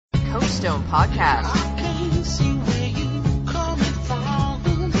Coach Stone Podcast. I can't see where you coming from,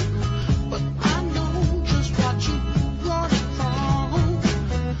 but I know just what you running from.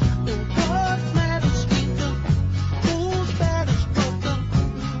 And what matters ain't the who's matters, but the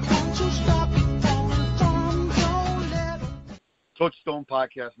ones who stop you falling from your level. Coach Stone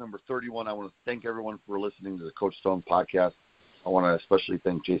Podcast number 31. I want to thank everyone for listening to the Coach Stone Podcast. I want to especially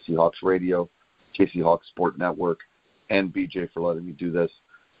thank JC Hawks Radio, JC Hawks Sport Network, and BJ for letting me do this.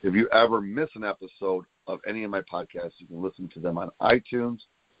 If you ever miss an episode of any of my podcasts, you can listen to them on iTunes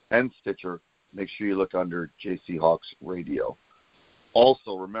and Stitcher. Make sure you look under JC Hawks Radio.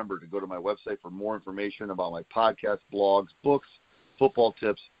 Also, remember to go to my website for more information about my podcast, blogs, books, football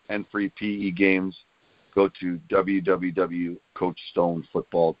tips, and free PE games. Go to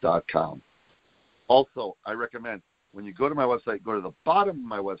www.coachstonefootball.com. Also, I recommend when you go to my website, go to the bottom of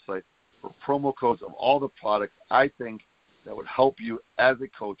my website for promo codes of all the products I think that would help you as a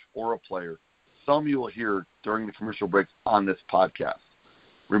coach or a player. Some you will hear during the commercial breaks on this podcast.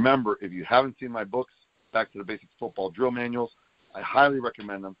 Remember, if you haven't seen my books, Back to the Basics Football Drill Manuals, I highly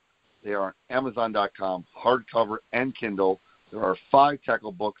recommend them. They are on Amazon.com, hardcover and Kindle. There are 5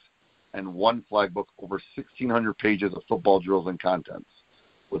 tackle books and 1 flag book, over 1,600 pages of football drills and contents.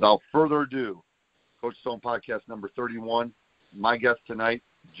 Without further ado, Coach Stone Podcast number 31. My guest tonight,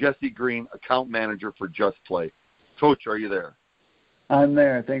 Jesse Green, account manager for Just Play. Coach, are you there? I'm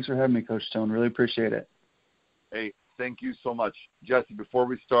there. Thanks for having me, Coach Stone. Really appreciate it. Hey, thank you so much. Jesse, before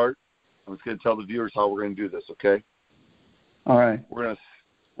we start, I'm just going to tell the viewers how we're going to do this, okay? All right. We're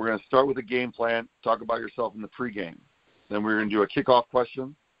going to start with a game plan, talk about yourself in the pregame. Then we're going to do a kickoff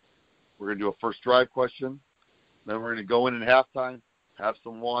question. We're going to do a first drive question. Then we're going to go in at halftime, have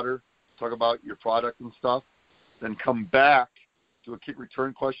some water, talk about your product and stuff. Then come back to a kick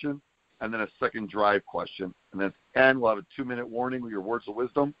return question, and then a second drive question. And then at the end, we'll have a 2-minute warning with your words of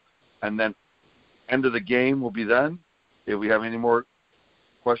wisdom. And then end of the game will be then. If we have any more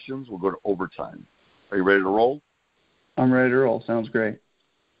questions, we'll go to overtime. Are you ready to roll? I'm ready to roll. Sounds great.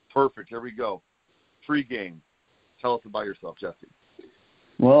 Perfect. Here we go. Pre-game. Tell us about yourself, Jesse.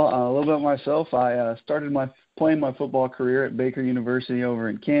 Well, a little bit about myself. I started playing my football career at Baker University over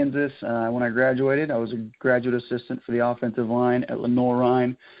in Kansas. When I graduated, I was a graduate assistant for the offensive line at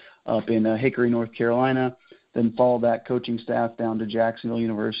Lenore-Rhine up in Hickory, North Carolina. Then followed that coaching staff down to Jacksonville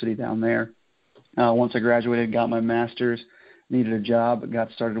University down there. Once I graduated, got my master's, needed a job,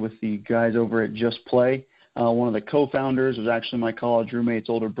 got started with the guys over at Just Play. One of the co-founders was actually my college roommate's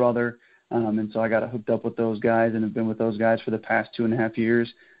older brother. And so I got hooked up with those guys and have been with those guys for the past 2.5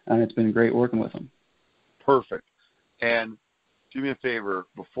 years. And it's been great working with them. Perfect. And do me a favor,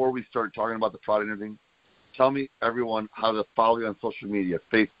 before we start talking about the product and everything, tell me, everyone, how to follow you on social media,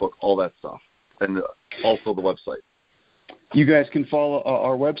 Facebook, all that stuff, and also the website. You guys can follow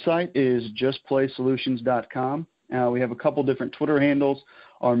our website is justplaysolutions.com. We have a couple different Twitter handles.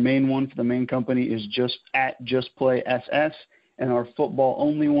 Our main one for the main company is @JustPlaySS. And our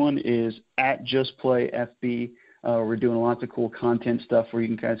football-only one is @JustPlayFB. We're doing lots of cool content stuff where you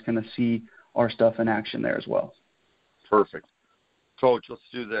can guys kind of see our stuff in action there as well. Perfect. Coach, let's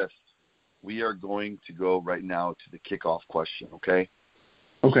do this. We are going to go right now to the kickoff question, okay?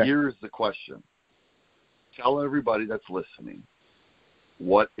 Okay. Here's the question. Tell everybody that's listening,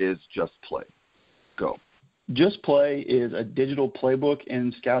 what is Just Play? Go. Just Play is a digital playbook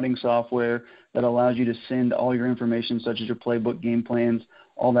and scouting software that allows you to send all your information, such as your playbook, game plans,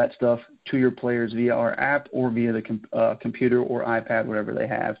 all that stuff, to your players via our app or via the computer or iPad, whatever they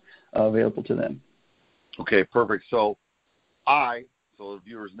have available to them. Okay, perfect. So the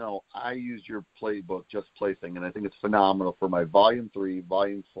viewers know, I use your playbook, Just Play thing, and I think it's phenomenal for my Volume 3,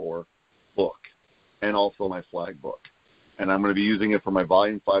 Volume 4 book, and also my flag book. And I'm going to be using it for my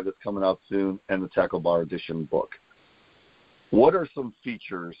Volume 5 that's coming out soon and the Tackle Bar Edition book. What are some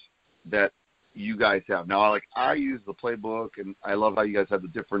features that you guys have? Now, I use the playbook, and I love how you guys have the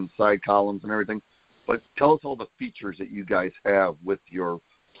different side columns and everything, but tell us all the features that you guys have with your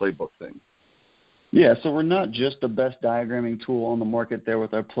playbook thing. Yeah, so we're not just the best diagramming tool on the market there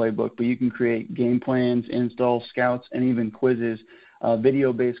with our playbook, but you can create game plans, install scouts, and even quizzes,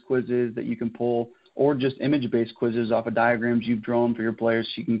 video-based quizzes that you can pull, or just image-based quizzes off of diagrams you've drawn for your players.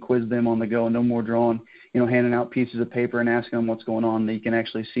 You can quiz them on the go, no more drawing, handing out pieces of paper and asking them what's going on. That you can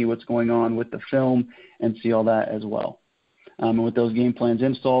actually see what's going on with the film and see all that as well. And with those game plans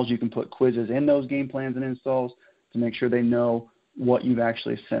installs, you can put quizzes in those game plans and installs to make sure they know what you've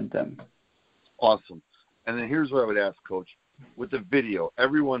actually sent them. Awesome. And then here's what I would ask, Coach. With the video,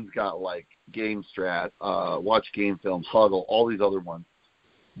 everyone's got Game Strat, Watch Game Films, Huddle, all these other ones.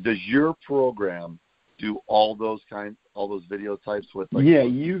 Does your program do all those kinds all those video types with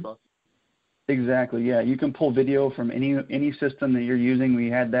stuff? Exactly. Yeah, you can pull video from any system that you're using. We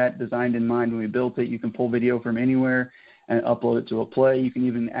had that designed in mind when we built it. You can pull video from anywhere and upload it to a play. You can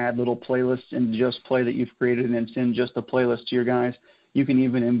even add little playlists in just play that you've created and send just a playlist to your guys. You can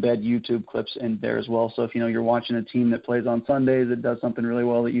even embed YouTube clips in there as well. So if you're watching a team that plays on Sundays that does something really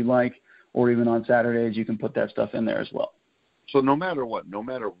well that you like, or even on Saturdays, you can put that stuff in there as well. So no matter what,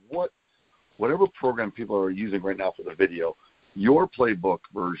 whatever program people are using right now for the video, your playbook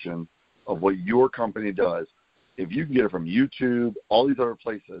version of what your company does, if you can get it from YouTube, all these other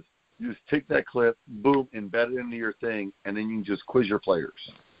places, you just take that clip, boom, embed it into your thing, and then you can just quiz your players.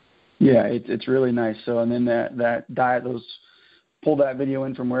 Yeah, it's really nice. So, and then pull that video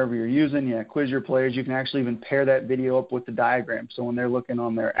in from wherever you're using, quiz your players. You can actually even pair that video up with the diagram. So when they're looking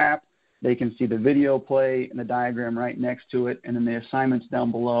on their app, they can see the video play and the diagram right next to it, and then the assignments down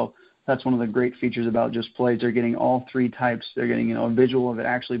below. That's one of the great features about just plays. They're getting all three types. They're getting a visual of it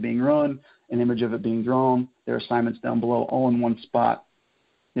actually being run, an image of it being drawn, their assignments down below, all in one spot.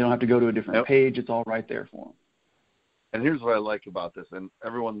 They don't have to go to a different page. It's all right there for them. And here's what I like about this, and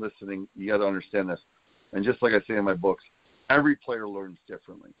everyone listening, you got to understand this. And just like I say in my books, every player learns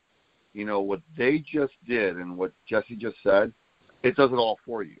differently. What they just did and what Jesse just said, it does it all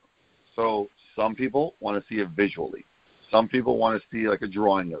for you. So some people want to see it visually. Some people want to see like a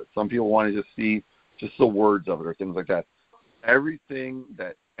drawing of it. Some people want to just see just the words of it or things like that. Everything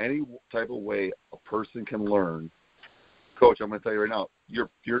that any type of way a person can learn, Coach, I'm going to tell you right now,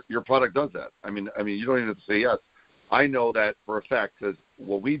 your product does that. I mean, you don't even have to say yes. I know that for a fact because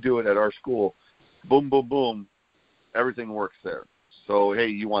when we do it at our school, boom, boom, boom, everything works there. So, hey,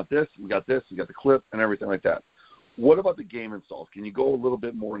 you want this? We got this. You got the clip and everything like that. What about the game installs? Can you go a little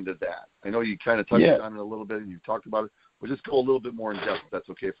bit more into that? I know you kind of touched on it a little bit and you talked about it, but just go a little bit more in depth if that's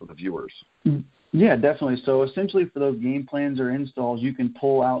okay for the viewers. Yeah, definitely. So essentially for those game plans or installs, you can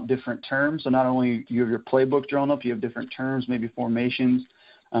pull out different terms. So not only do you have your playbook drawn up, you have different terms, maybe formations.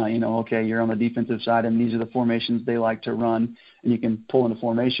 You're on the defensive side, and these are the formations they like to run. And you can pull in a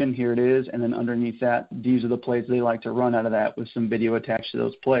formation. Here it is. And then underneath that, these are the plays they like to run out of that with some video attached to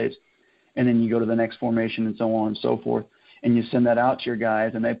those plays. And then you go to the next formation and so on and so forth. And you send that out to your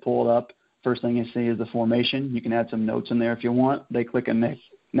guys, and they pull it up. First thing you see is the formation. You can add some notes in there if you want. They click a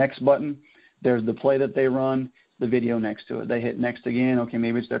next button. There's the play that they run, the video next to it. They hit next again. Okay,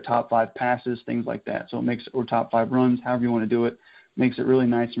 maybe it's their top 5 passes, things like that. So it makes or top 5 runs, however you want to do it. Makes it really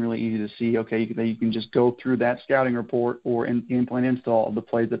nice and really easy to see. Okay, you can just go through that scouting report or game plan install of the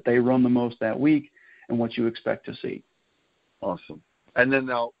plays that they run the most that week and what you expect to see. Awesome. And then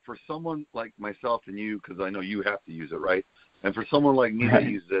now for someone like myself and you, because I know you have to use it, right? And for someone like me that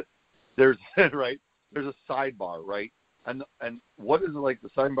uses it, there's there's a sidebar, right? And what is it like? The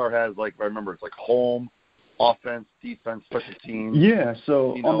sidebar has like, if I remember, it's like home, offense, defense, special teams. Yeah.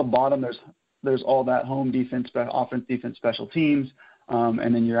 So on the bottom there's all that home, defense, offense, defense, special teams,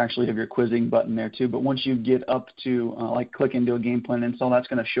 and then you actually have your quizzing button there too. But once you get up to click into a game plan install, that's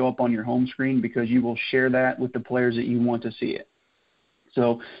going to show up on your home screen because you will share that with the players that you want to see it.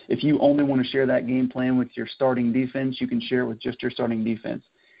 So if you only want to share that game plan with your starting defense, you can share it with just your starting defense.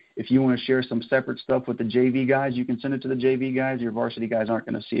 If you want to share some separate stuff with the JV guys, you can send it to the JV guys. Your varsity guys aren't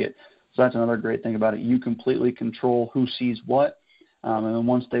going to see it. So that's another great thing about it. You completely control who sees what. And then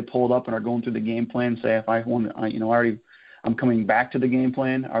once they pull it up and are going through the game plan, say if I want, I'm coming back to the game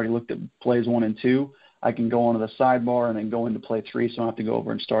plan. I already looked at plays 1 and 2. I can go onto the sidebar and then go into play 3, so I don't have to go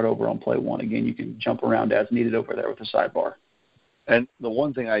over and start over on play 1 again. You can jump around as needed over there with the sidebar. And the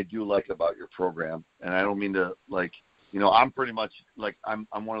one thing I do like about your program, and I don't mean to I'm pretty much I'm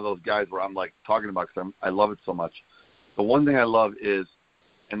one of those guys where I'm talking about because I love it so much. The one thing I love is,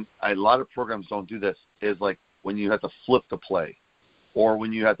 and a lot of programs don't do this, is when you have to flip the play, or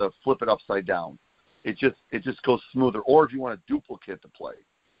when you have to flip it upside down, it just goes smoother. Or if you want to duplicate the play,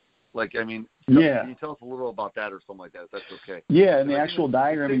 can you tell us a little about that or something like that? If that's okay. Yeah, and the actual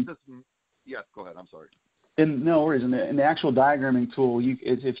diagramming. Yes, go ahead. I'm sorry. No worries. In the actual diagramming tool,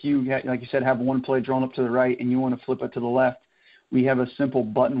 if you, like you said, have one play drawn up to the right and you want to flip it to the left, we have a simple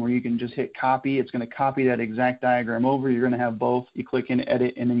button where you can just hit copy. It's going to copy that exact diagram over. You're going to have both. You click in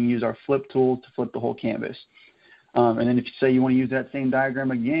edit, and then you use our flip tool to flip the whole canvas. And then if you say you want to use that same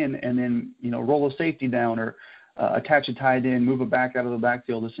diagram again and then, roll a safety down or attach a tight end, move it back out of the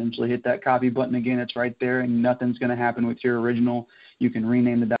backfield, essentially hit that copy button again. It's right there, and nothing's going to happen with your original. You can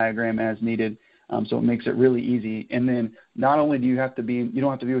rename the diagram as needed. So it makes it really easy. And then not only do you don't have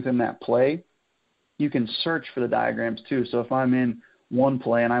to be within that play, you can search for the diagrams too. So if I'm in one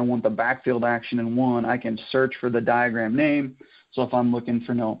play and I want the backfield action in one, I can search for the diagram name, So if I'm looking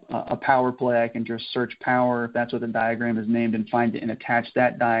for a power play, I can just search power, if that's what the diagram is named, and find it and attach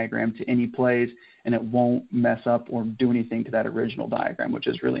that diagram to any plays, and it won't mess up or do anything to that original diagram, which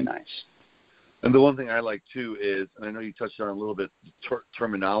is really nice. And the one thing I like, too, is, and I know you touched on it a little bit,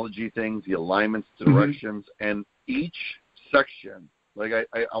 terminology things, the alignments, the directions, and each section, like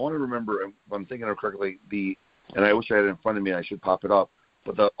I want to remember, if I'm thinking of it correctly, and I wish I had it in front of me, I should pop it up,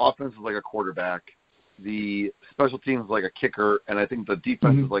 but the offense is like a quarterback, the special teams is like a kicker, and I think the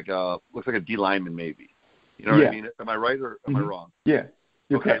defense is like looks like a D lineman maybe. You know what I mean? Am I right or am I wrong? Yeah.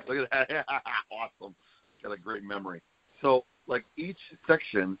 Okay, look at that. Awesome. Got a great memory. So, like, each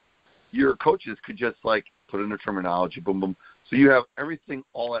section, your coaches could just, like, put in their terminology, boom, boom. So you have everything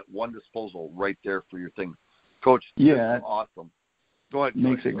all at one disposal right there for your thing. Coach, yeah, awesome. Go ahead.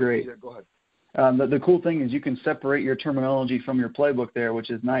 Makes it great. Yeah, go ahead. The cool thing is you can separate your terminology from your playbook there,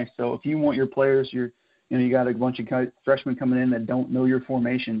 which is nice. So if you want your players, you got a bunch of freshmen coming in that don't know your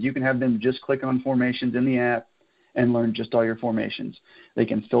formations, you can have them just click on formations in the app and learn just all your formations. They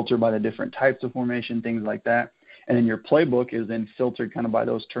can filter by the different types of formation, things like that. And then your playbook is then filtered kind of by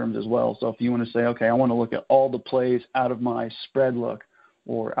those terms as well. So if you want to say, okay, I want to look at all the plays out of my spread look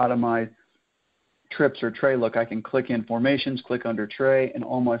or out of my trips or tray look, I can click in formations, click under tray, and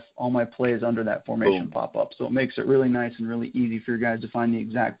all my plays under that formation pop up. So it makes it really nice and really easy for your guys to find the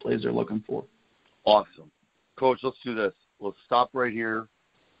exact plays they're looking for. Awesome. Coach, let's do this. Let's stop right here.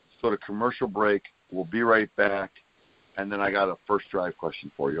 Let's go to commercial break. We'll be right back. And then I got a first drive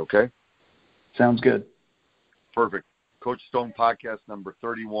question for you, okay? Sounds good. Perfect. Coach Stone podcast number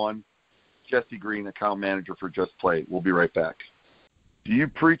 31. Jesse Green, account manager for Just Play. We'll be right back. Do you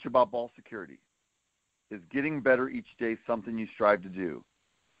preach about ball security? Is getting better each day something you strive to do?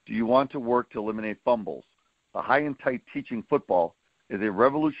 Do you want to work to eliminate fumbles? The High and Tight Teaching Football is a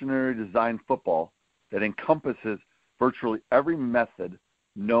revolutionary design football that encompasses virtually every method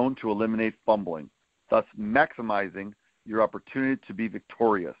known to eliminate fumbling, thus maximizing your opportunity to be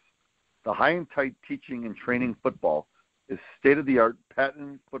victorious. The High and Tight Teaching and Training Football is state-of-the-art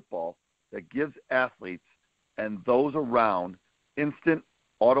patented football that gives athletes and those around instant,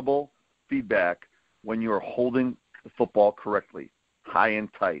 audible feedback when you are holding the football correctly, high and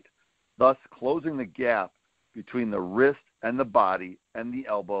tight, thus closing the gap between the wrist and the body and the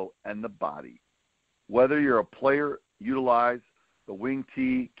elbow and the body. Whether you're a player, utilize the wing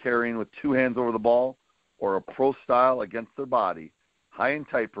tee carrying with two hands over the ball or a pro style against their body, High and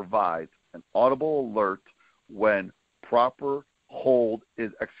Tight provides an audible alert when proper hold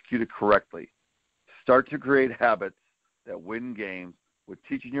is executed correctly. Start to create habits that win games with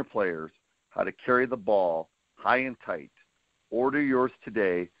teaching your players how to carry the ball high and tight. Order yours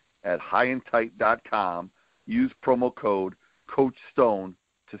today at highandtight.com. Use promo code Coach Stone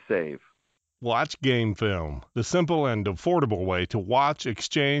to save. Watch Game Film, the simple and affordable way to watch,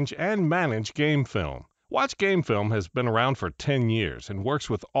 exchange, and manage game film. Watch Game Film has been around for 10 years and works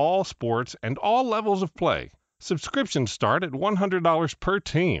with all sports and all levels of play. Subscriptions start at $100 per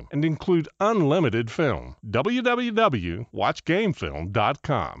team and include unlimited film.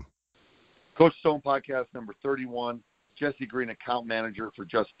 www.watchgamefilm.com. Coach Stone podcast number 31. Jesse Green, account manager for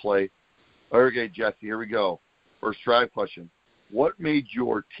Just Play. Okay, Jesse, here we go. First drive question. What made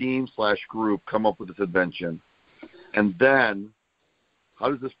your team/group come up with this invention? And then how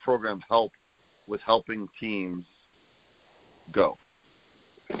does this program help with helping teams go?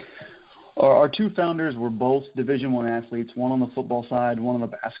 Our two founders were both Division I athletes, one on the football side, one on the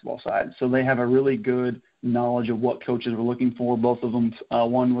basketball side. So they have a really good knowledge of what coaches were looking for. Both of them,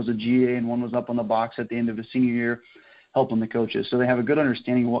 one was a GA and one was up on the box at the end of his senior year helping the coaches. So they have a good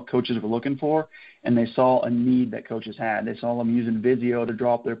understanding of what coaches were looking for, and they saw a need that coaches had. They saw them using Visio to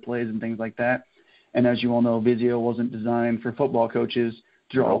draw up their plays and things like that. And as you all know, Visio wasn't designed for football coaches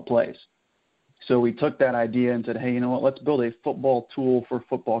to draw up plays. So we took that idea and said, hey, you know what, let's build a football tool for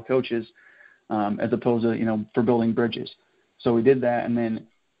football coaches as opposed to, for building bridges. So we did that, and then,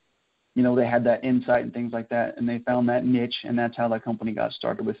 they had that insight and things like that, and they found that niche, and that's how that company got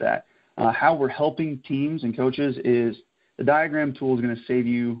started with that. How we're helping teams and coaches is the diagram tool is going to save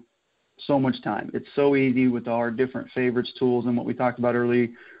you so much time. It's so easy with our different favorites tools and what we talked about earlier,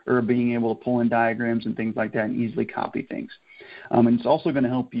 or being able to pull in diagrams and things like that and easily copy things. And it's also going to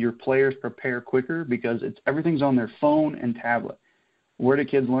help your players prepare quicker because everything's on their phone and tablet. Where do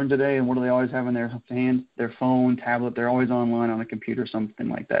kids learn today, and what do they always have in their hand? Their phone, tablet. They're always online on a computer, something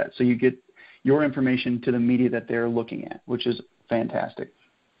like that. So you get your information to the media that they're looking at, which is fantastic.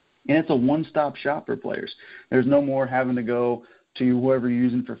 And it's a one-stop shop for players. There's no more having to go to whoever you're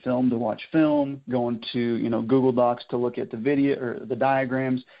using for film to watch film, going to, Google Docs to look at the video or the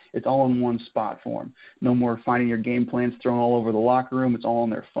diagrams. It's all in one spot for them. No more finding your game plans thrown all over the locker room. It's all on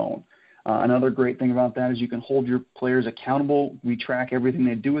their phone. Another great thing about that is you can hold your players accountable. We track everything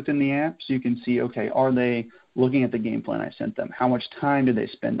they do within the app, so you can see, okay, are they looking at the game plan I sent them? How much time did they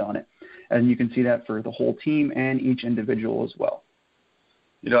spend on it? And you can see that for the whole team and each individual as well.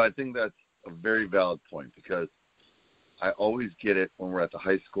 I think that's a very valid point, because I always get it when we're at the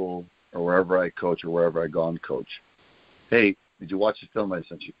high school or wherever I coach or wherever I go and coach. Hey, did you watch the film I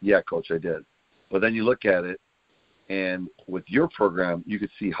sent you? Yeah, Coach, I did. But then you look at it, and with your program, you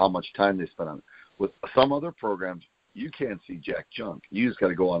could see how much time they spent on it. With some other programs, you can't see jack junk. You just got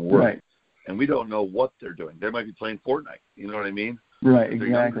to go on work. Right. And we don't know what they're doing. They might be playing Fortnite. You know what I mean? Right,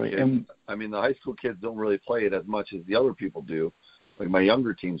 exactly. And the high school kids don't really play it as much as the other people do, like my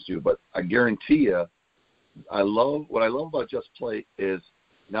younger teams do. But I guarantee you, what I love about Just Play is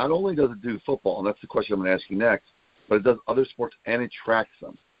not only does it do football, and that's the question I'm going to ask you next, but it does other sports and it tracks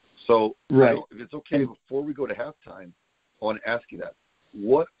them. So right. If it's okay, before we go to halftime, I want to ask you that.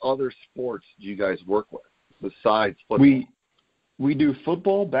 What other sports do you guys work with besides football? We do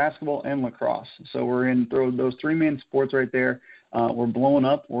football, basketball, and lacrosse. So we're in those three main sports right there. We're blowing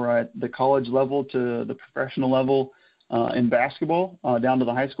up. We're at the college level to the professional level in basketball, down to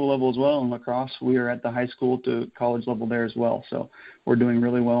the high school level as well. In lacrosse, we are at the high school to college level there as well. So we're doing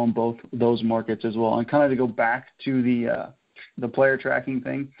really well in both those markets as well. And kind of to go back to the player tracking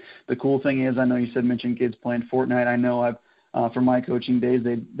thing, the cool thing is, I know you mentioned kids playing Fortnite. I know from my coaching days,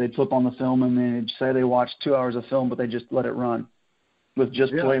 they'd flip on the film and they'd say they watched 2 hours of film, but they just let it run. With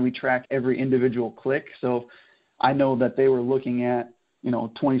Just Play, we track every individual click. So I know that they were looking at,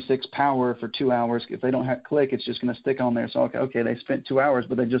 26 power for 2 hours. If they don't have click, it's just going to stick on there. So, okay, they spent 2 hours,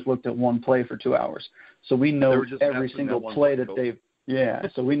 but they just looked at one play for 2 hours. So we know every single play that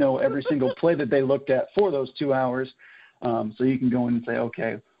so we know every single play that they looked at for those 2 hours. So you can go in and say,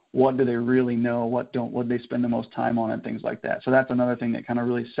 okay, what do they really know? What they spend the most time on, and things like that. So that's another thing that kind of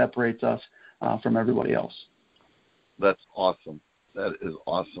really separates us from everybody else. That's awesome. That is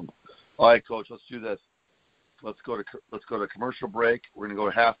awesome. All right, Coach, let's do this. Let's go to commercial break. We're going to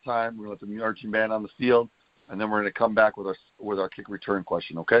go to halftime. We're going to let the marching band on the field, and then we're going to come back with our kick return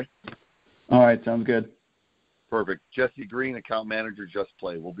question. Okay? All right, sounds good. Perfect. Jesse Green, account manager, Just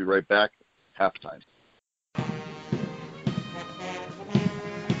Play. We'll be right back. Halftime.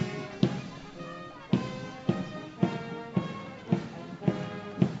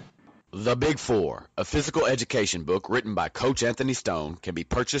 The Big Four, a physical education book written by Coach Anthony Stone, can be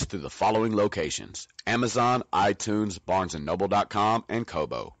purchased through the following locations: Amazon, iTunes, BarnesandNoble.com, and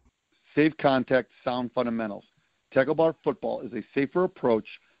Kobo. Safe contact, sound fundamentals. Tackle bar football is a safer approach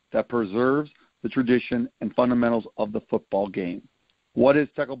that preserves the tradition and fundamentals of the football game. What is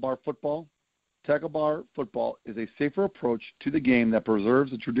tackle bar football? Tackle bar football is a safer approach to the game that preserves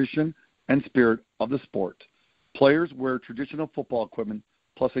the tradition and spirit of the sport. Players wear traditional football equipment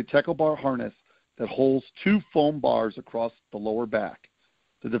plus a tackle bar harness that holds 2 foam bars across the lower back.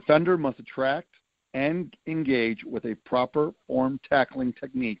 The defender must attract and engage with a proper form tackling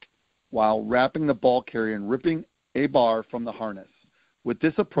technique while wrapping the ball carrier and ripping a bar from the harness. With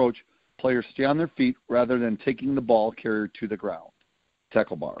this approach, players stay on their feet rather than taking the ball carrier to the ground.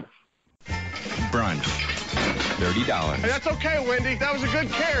 Tackle bar. Brunch, $30. Hey, that's okay, Wendy. That was a good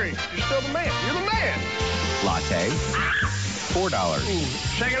carry. You're still the man. You're the man. Latte, $4.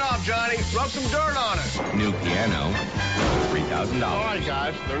 Shake it off, Johnny. Rub some dirt on it. New piano, $3,000. All right,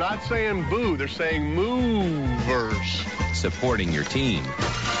 guys. They're not saying boo. They're saying movers. Supporting your team.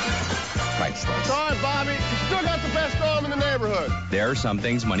 Priceless. It's all right, Bobby. You still got the best arm in the neighborhood. There are some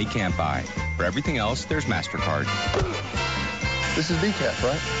things money can't buy. For everything else, there's MasterCard. This is decaf,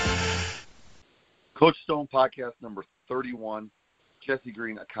 right? Coach Stone podcast number 31. Jesse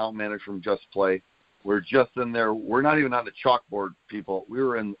Green, account manager from Just Play. We're just in there. We're not even on the chalkboard, people. We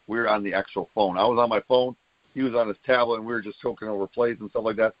were on the actual phone. I was on my phone. He was on his tablet, and we were just talking over plays and stuff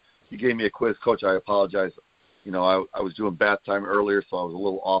like that. He gave me a quiz. Coach, I apologize. I was doing bath time earlier, so I was a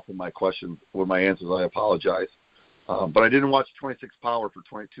little off with my questions, with my answers. I apologize. But I didn't watch 26 Power for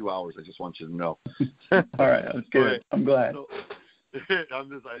 22 hours. I just want you to know. All right, that's good. Right. I'm glad. So, I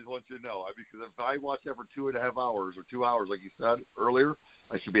just want you to know, because if I watch that for 2.5 hours or 2 hours, like you said earlier,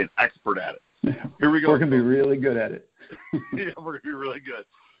 I should be an expert at it. Here we go. We're going to be really good at it. Yeah, we're going to be really good.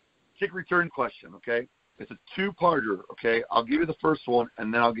 Kick return question, okay? It's a 2-parter, okay? I'll give you the first one,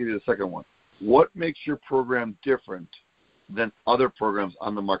 and then I'll give you the second one. What makes your program different than other programs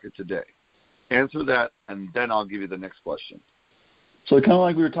on the market today? Answer that, and then I'll give you the next question. So kind of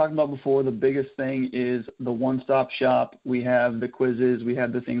like we were talking about before, the biggest thing is the one-stop shop. We have the quizzes, we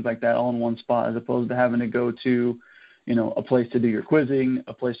have the things like that all in one spot, as opposed to having to go to, a place to do your quizzing,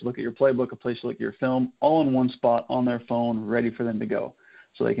 a place to look at your playbook, a place to look at your film, all in one spot on their phone, ready for them to go.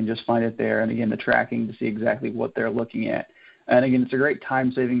 So they can just find it there. And again, the tracking to see exactly what they're looking at. And again, it's a great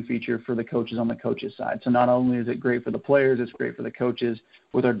time-saving feature for the coaches on the coaches' side. So not only is it great for the players, it's great for the coaches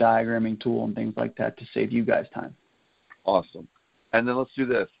with our diagramming tool and things like that to save you guys time. Awesome. And then let's do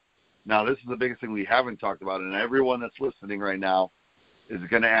this. Now, this is the biggest thing we haven't talked about, and everyone that's listening right now is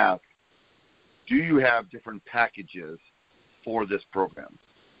going to ask, do you have different packages for this program?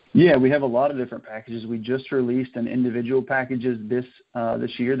 Yeah, we have a lot of different packages. We just released an individual packages this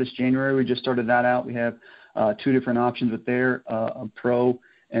year, this January. We just started that out. We have 2 different options with there, a pro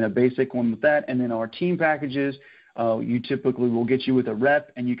and a basic one with that. And then our team packages, you typically will get you with a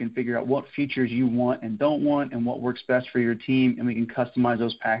rep, and you can figure out what features you want and don't want and what works best for your team, and we can customize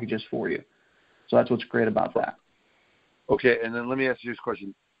those packages for you. So that's what's great about that. Okay, and then let me ask you this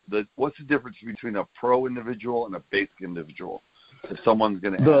question. What's the difference between a pro individual and a basic individual? If someone's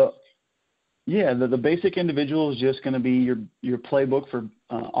going to ask. The basic individual is just going to be your playbook for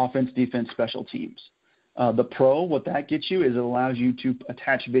offense, defense, special teams. The Pro, what that gets you is it allows you to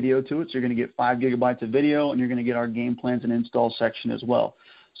attach video to it. So you're going to get 5 gigabytes of video, and you're going to get our game plans and install section as well.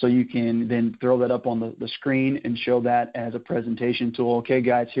 So you can then throw that up on the screen and show that as a presentation tool. Okay,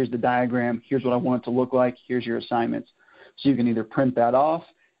 guys, here's the diagram. Here's what I want it to look like. Here's your assignments. So you can either print that off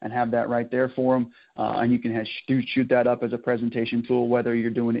and have that right there for them, and you can shoot that up as a presentation tool, whether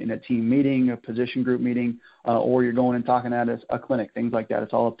you're doing it in a team meeting, a position group meeting, or you're going and talking at a clinic, things like that.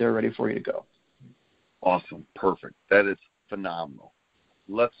 It's all up there ready for you to go. Awesome. Perfect. That is phenomenal.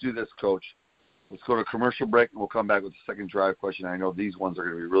 Let's do this, Coach. Let's go to a commercial break, and we'll come back with the second drive question. I know these ones are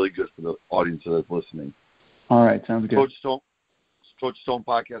going to be really good for the audience that's listening. All right. Sounds good. Coach Stone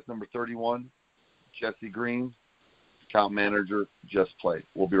podcast number 31, Jesse Green, account manager, Just Play.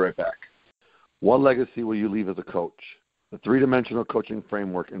 We'll be right back. What legacy will you leave as a coach? The 3-dimensional coaching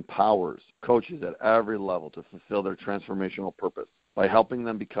framework empowers coaches at every level to fulfill their transformational purpose by helping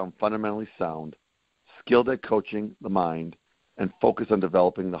them become fundamentally sound, skilled at coaching the mind, and focus on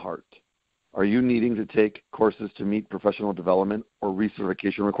developing the heart. Are you needing to take courses to meet professional development or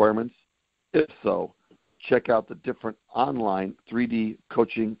recertification requirements? If so, check out the different online 3D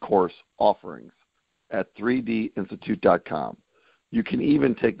coaching course offerings at 3dinstitute.com. You can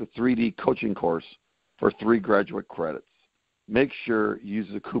even take the 3D coaching course for 3 graduate credits. Make sure you use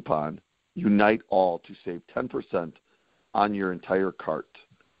the coupon UNITEALL to save 10% on your entire cart.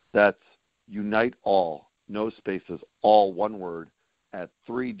 That's UNITEALL, no spaces, all one word, at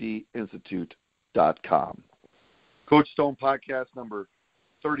 3dinstitute.com. Coach Stone podcast number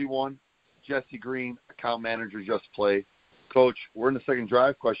 31, Jesse Green, account manager, Just Play. Coach, we're in the second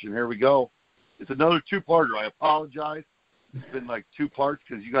drive question. Here we go. It's another 2-parter. I apologize. It's been like 2 parts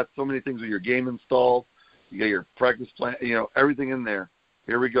because you got so many things with your game installed. You got your practice plan, everything in there.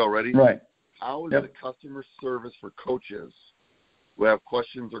 Here we go. Ready? Right. How is the customer service for coaches who have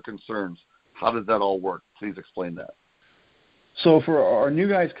questions or concerns? How does that all work? Please explain that. So for our new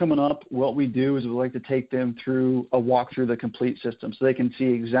guys coming up, what we do is we like to take them through a walk through the complete system so they can see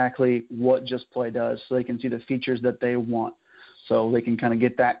exactly what Just Play does, so they can see the features that they want, so they can kind of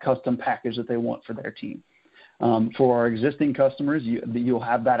get that custom package that they want for their team. For our existing customers, you'll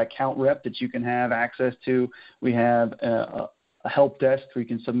have that account rep that you can have access to. We have a help desk where you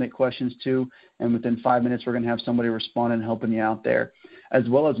can submit questions to, and within 5 minutes we're going to have somebody respond and helping you out there, as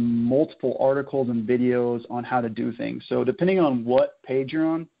well as multiple articles and videos on how to do things. So depending on what page you're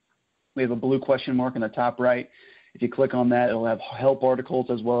on, we have a blue question mark in the top right. If you click on that, it'll have help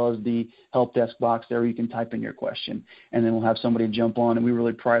articles as well as the help desk box there where you can type in your question. And then we'll have somebody jump on, and we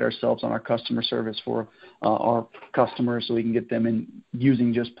really pride ourselves on our customer service for our customers so we can get them in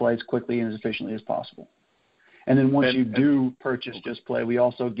using Just Play as quickly and as efficiently as possible. And then once you do purchase Just Play, we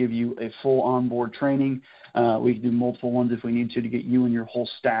also give you a full onboard training. We can do multiple ones if we need to get you and your whole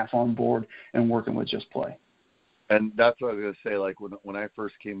staff on board and working with Just Play. And that's what I was going to say. Like when I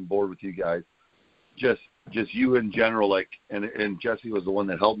first came aboard with you guys, just you in general, like, and Jesse was the one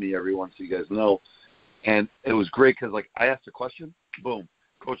that helped me every once, so you guys know. And it was great because, like, I asked a question, boom,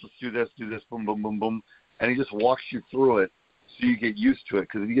 coach, let's do this, boom, boom, boom, boom. And he just walks you through it so you get used to it.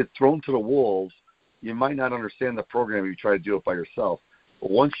 Because if you get thrown to the wolves, you might not understand the program if you try to do it by yourself.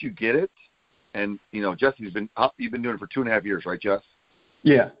 But once you get it, and, Jesse's you've been doing it for 2.5 years, right, Jess?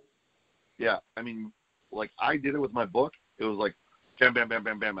 Yeah. Yeah. I mean, like, I did it with my book. It was like, bam, bam, bam,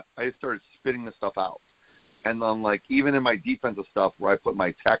 bam, bam. I just started spitting the stuff out. And then, like, even in my defensive stuff where I put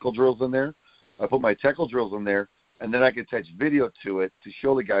my tackle drills in there, and and then I can attach video to it to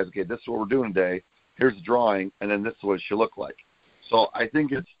show the guys, okay, this is what we're doing today. Here's the drawing, and then this is what it should look like. So I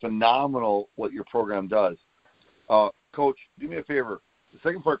think it's phenomenal what your program does. Coach, do me a favor. The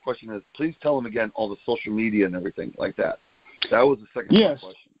second part question is, please tell them again all the social media and everything like that. That was the second part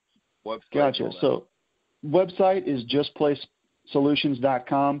question. Website. Gotcha. So website is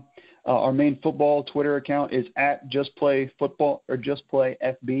justplaysolutions.com. Our main football Twitter account is at justplayfootball or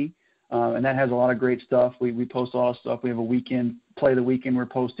justplayfb, and that has a lot of great stuff. We post a lot of stuff. We have a weekend, play the weekend we're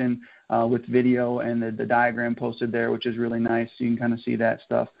posting with video and the diagram posted there, which is really nice. So you can kind of see that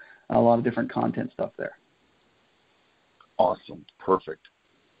stuff, a lot of different content stuff there. Awesome. Perfect.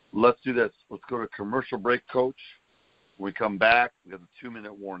 Let's do this. Let's go to commercial break, Coach. When we come back, we have a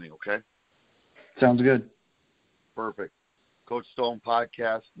 2-minute warning, okay? Sounds good. Perfect. Coach Stone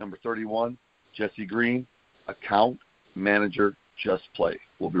Podcast, number 31, Jesse Green, Account Manager, Just Play.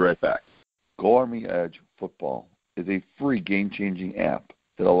 We'll be right back. Go Army Edge Football is a free game-changing app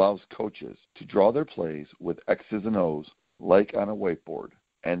that allows coaches to draw their plays with X's and O's like on a whiteboard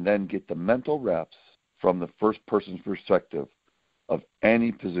and then get the mental reps from the first person's perspective of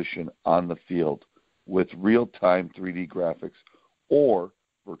any position on the field with real-time 3D graphics or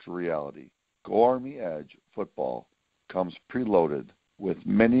virtual reality. Go Army Edge Football comes preloaded with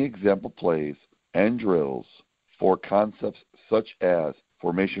many example plays and drills for concepts such as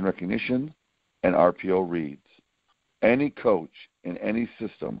formation recognition and RPO reads. Any coach in any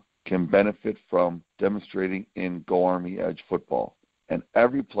system can benefit from demonstrating in Go Army Edge Football, and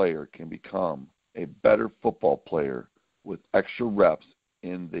every player can become a better football player with extra reps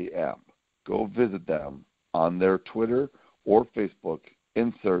in the app. Go visit them on their Twitter or Facebook.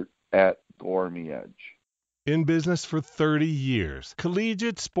 Insert at Go Army Edge. In business for 30 years,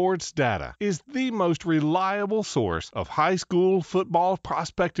 Collegiate Sports Data is the most reliable source of high school football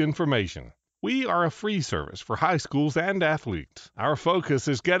prospect information. We are a free service for high schools and athletes. Our focus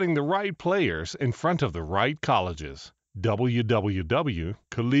is getting the right players in front of the right colleges.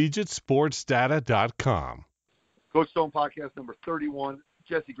 www.collegiatesportsdata.com. Coach Stone Podcast number 31,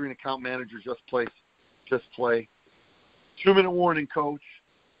 Jesse Green, Account Manager, Just Play. 2-minute warning, Coach.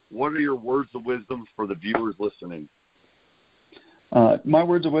 What are your words of wisdom for the viewers listening? My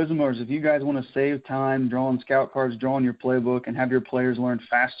words of wisdom is if you guys want to save time drawing scout cards, drawing your playbook, and have your players learn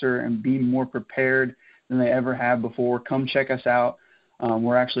faster and be more prepared than they ever have before, come check us out.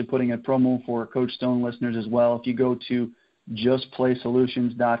 We're actually putting a promo for Coach Stone listeners as well. If you go to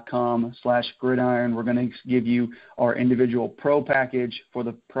justplaysolutions.com/gridiron, we're going to give you our individual pro package for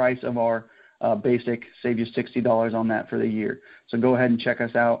the price of our basic, save you $60 on that for the year. So go ahead and check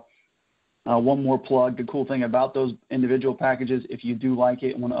us out. One more plug. The cool thing about those individual packages, if you do like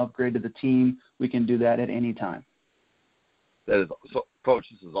it and want to upgrade to the team, we can do that at any time. That is so, Coach,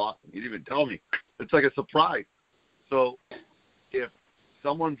 this is awesome. You didn't even tell me. It's like a surprise. So if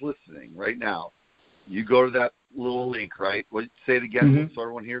someone's listening right now, you go to that little link, right? Say it again so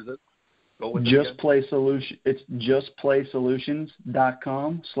everyone hears it. Go with Just Play Solution. It's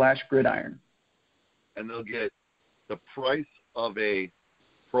justplaysolutions.com/gridiron. And they'll get the price of a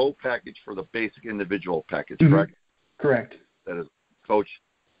pro package for the basic individual package, correct? Correct. That is, Coach,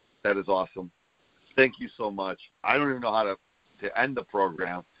 that is awesome. Thank you so much. I don't even know how to end the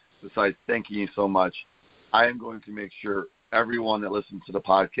program besides thanking you so much. I am going to make sure everyone that listens to the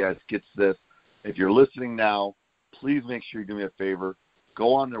podcast gets this. If you're listening now, please make sure you do me a favor.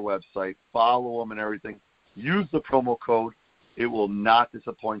 Go on their website, follow them and everything. Use the promo code. It will not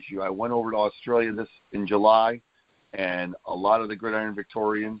disappoint you. I went over to Australia in July, and a lot of the Gridiron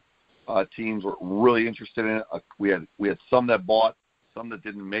Victorian teams were really interested in it. We had some that bought, some that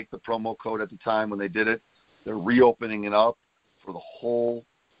didn't make the promo code at the time when they did it. They're reopening it up for the whole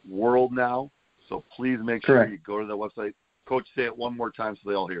world now. So please make sure you go to the website. Coach, say it one more time so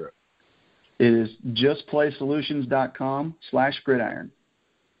they all hear it. It is justplaysolutions.com/gridiron.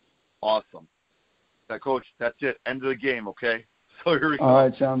 Awesome. Coach, that's it. End of the game, okay? So here we go. All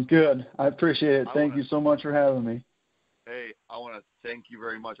right, sounds good. I appreciate it. Thank you so much for having me. Hey, I want to thank you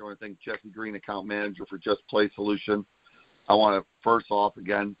very much. I want to thank Jesse Green, Account Manager for Just Play Solution. I want to first off,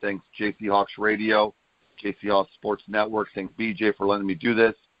 again, thank JC Hawks Radio, JC Hawks Sports Network. Thank BJ for letting me do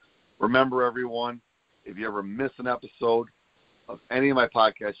this. Remember, everyone, if you ever miss an episode of any of my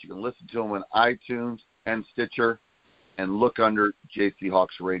podcasts, you can listen to them on iTunes and Stitcher and look under JC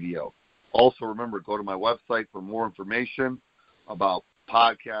Hawks Radio. Also, remember, go to my website for more information about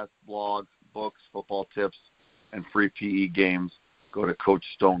podcasts, blogs, books, football tips, and free PE games. Go to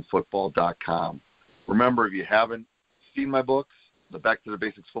CoachStoneFootball.com. Remember, if you haven't seen my books, the Back to the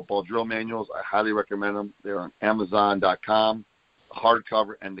Basics Football Drill Manuals, I highly recommend them. They're on Amazon.com, the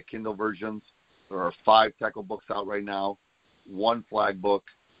hardcover and the Kindle versions. There are 5 tackle books out right now, 1 flag book,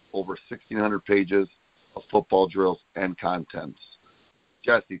 over 1,600 pages of football drills and contents.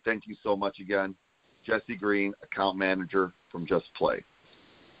 Jesse, thank you so much again. Jesse Green, account manager from Just Play.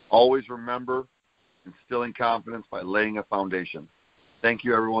 Always remember, instilling confidence by laying a foundation. Thank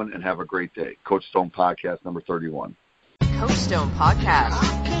you, everyone, and have a great day. Coach Stone Podcast number 31. Coach Stone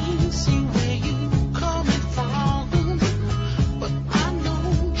Podcast.